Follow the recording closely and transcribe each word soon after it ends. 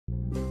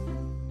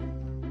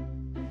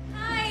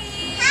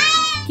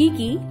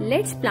KeeKee,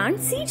 let's plant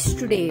seeds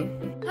today.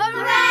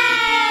 Hooray!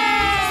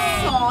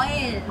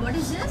 Soil. What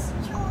is this?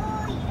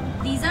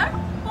 These are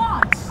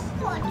pots.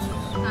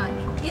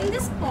 In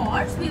this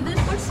pots, we will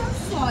put some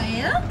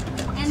soil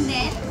and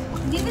then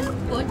we will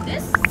put the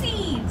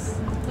seeds.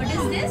 What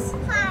is this?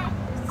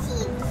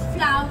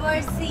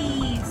 Flower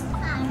seeds.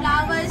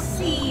 Flower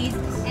seeds.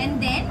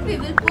 And then we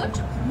will put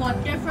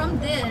water from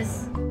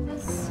this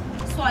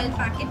soil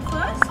packet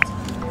first.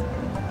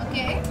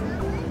 Okay.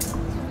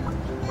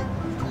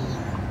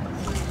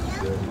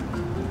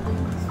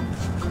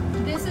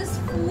 This is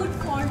food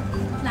for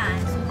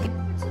plants. Okay.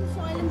 Put some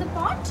soil in the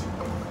pot.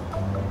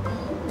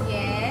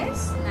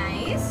 Yes,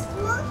 nice.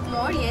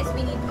 More, yes,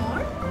 we need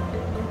more.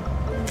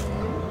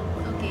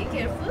 Okay,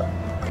 careful.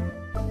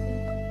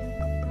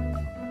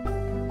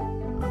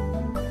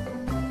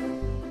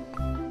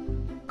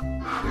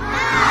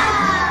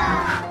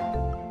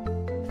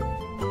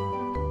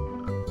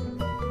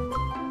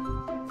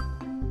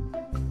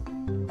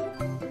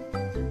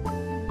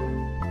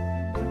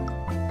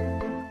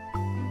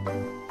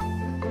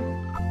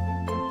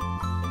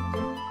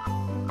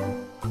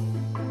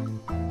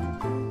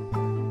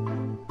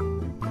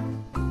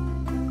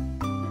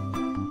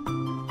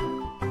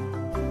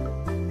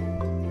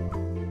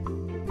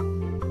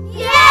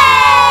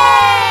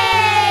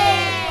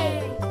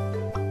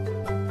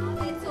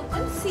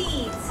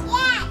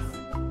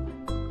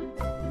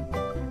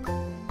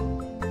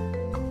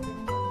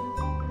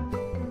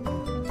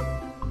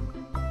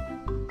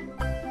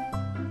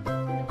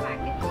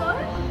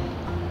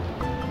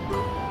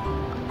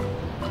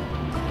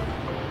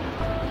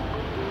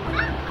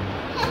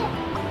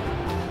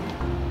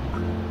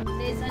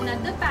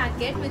 Another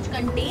packet which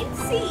contains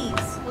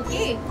seeds.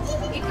 Okay,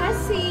 it has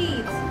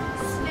seeds,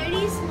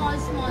 very small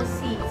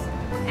seeds,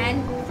 and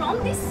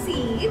from these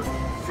seeds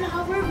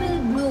flower will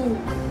bloom.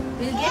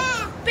 We'll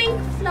get pink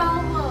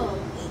flower.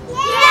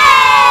 Yay!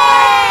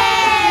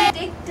 It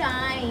will take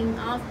time.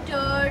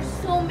 After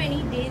so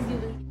many days you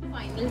will get the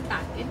final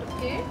packet.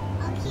 Okay.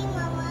 Okay,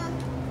 Mama.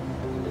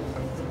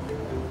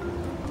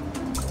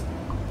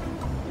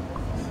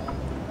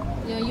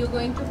 Now you're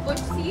going to put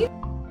seeds.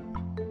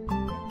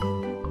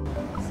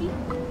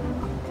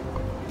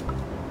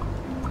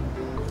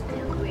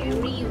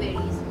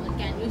 Very small.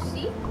 Can you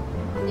see?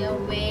 They are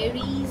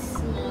very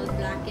small,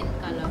 black in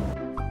color.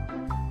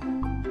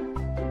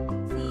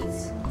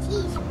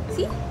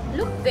 See?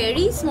 Look,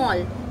 very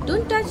small.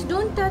 Don't touch,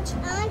 don't touch.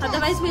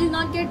 Otherwise we'll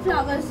not get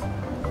flowers.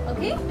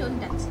 Okay? Don't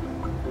touch.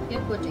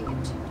 We're putting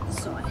it.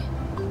 Soil.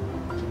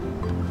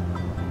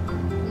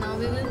 Now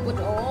we will put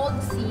all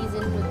the seeds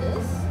into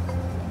this.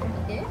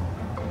 Okay?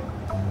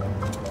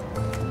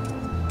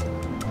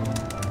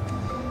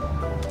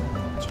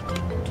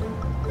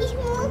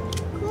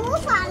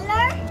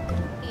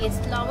 Yes,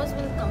 flowers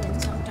will come in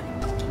some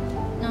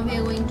time. Now we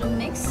are going to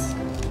mix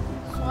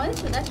soil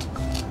so that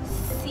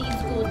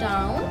seeds go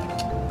down.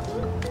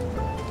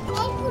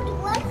 And put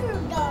water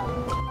down.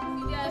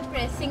 We are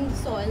pressing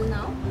soil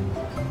now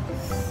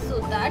so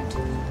that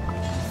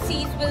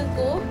seeds will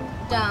go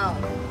down.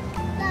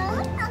 Down?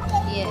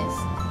 Okay. Yes.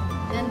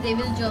 And they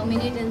will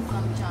germinate in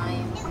some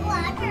time. The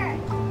water.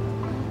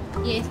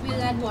 Yes, we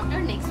will add water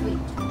next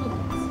week. 2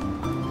 weeks.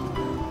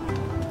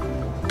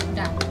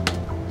 Done.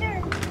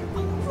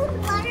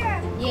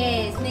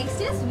 Yes,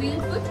 next is we'll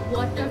put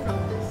water from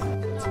this.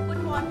 Now put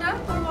water,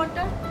 pour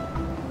water.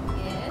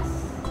 Yes.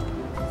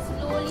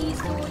 Slowly.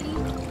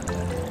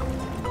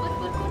 Put.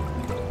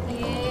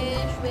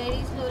 Yes,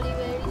 very slowly.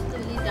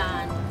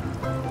 Done.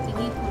 We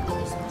need to put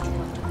this much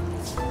water.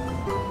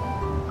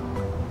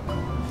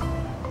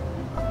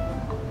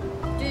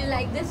 Do you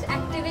like this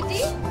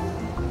activity?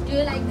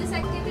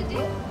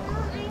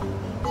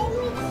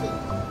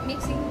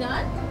 Mixing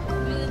done.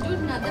 We will do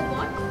another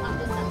pot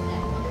after some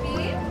time.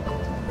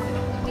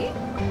 Okay?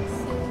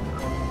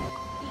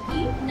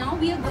 Now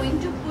we are going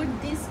to put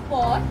this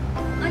pot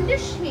under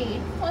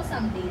shade for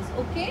some days,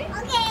 okay?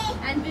 Okay.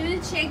 And we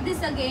will check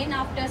this again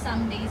after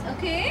some days,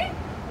 okay?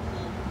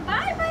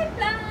 Bye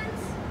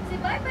plants. Say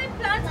bye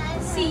plants. Bye.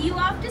 See you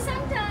after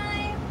some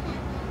time.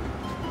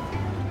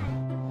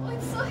 Oh,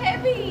 it's so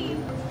heavy.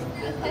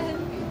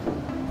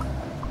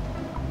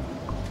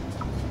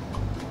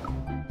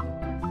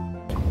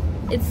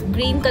 Its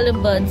green color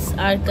buds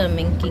are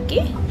coming,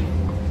 KeeKee.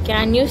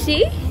 Can you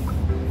see?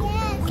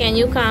 Yes. Can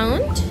you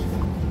count?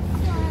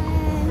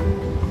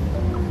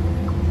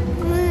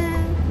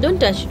 Don't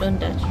touch.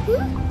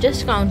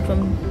 Just count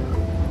from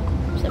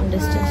some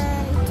distance.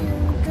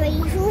 1, 2,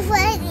 3, 4,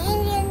 5,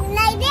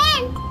 like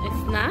that.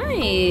 It's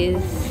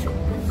nice.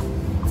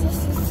 This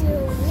is so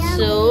yummy.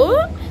 So,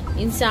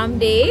 in some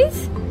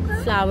days,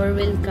 flower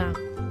will come.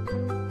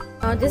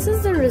 Now, this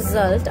is the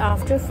result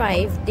after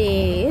 5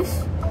 days.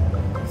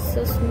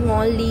 So,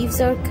 small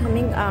leaves are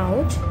coming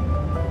out,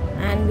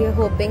 and we are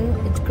hoping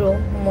it grow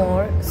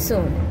more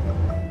soon.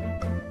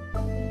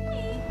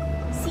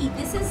 See,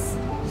 this is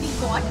we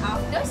got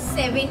after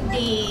 7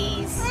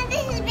 days.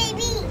 This is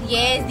baby.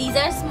 Yes, these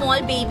are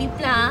small baby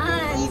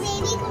plants.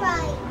 Baby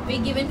cry.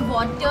 We're given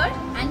water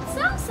and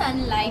some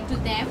sunlight to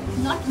them.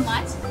 Not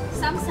much,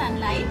 some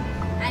sunlight.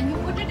 And you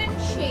put it in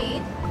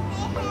shade.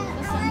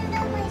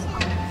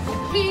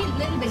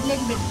 Little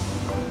bit.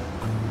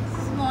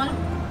 Small.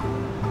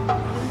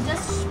 We'll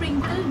just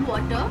sprinkle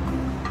water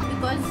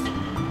because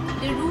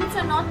the roots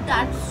are not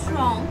that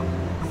strong.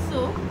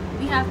 So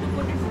we have to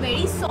put it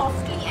very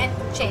softly and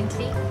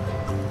gently.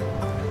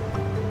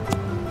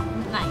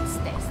 Nice,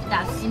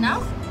 that's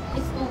enough.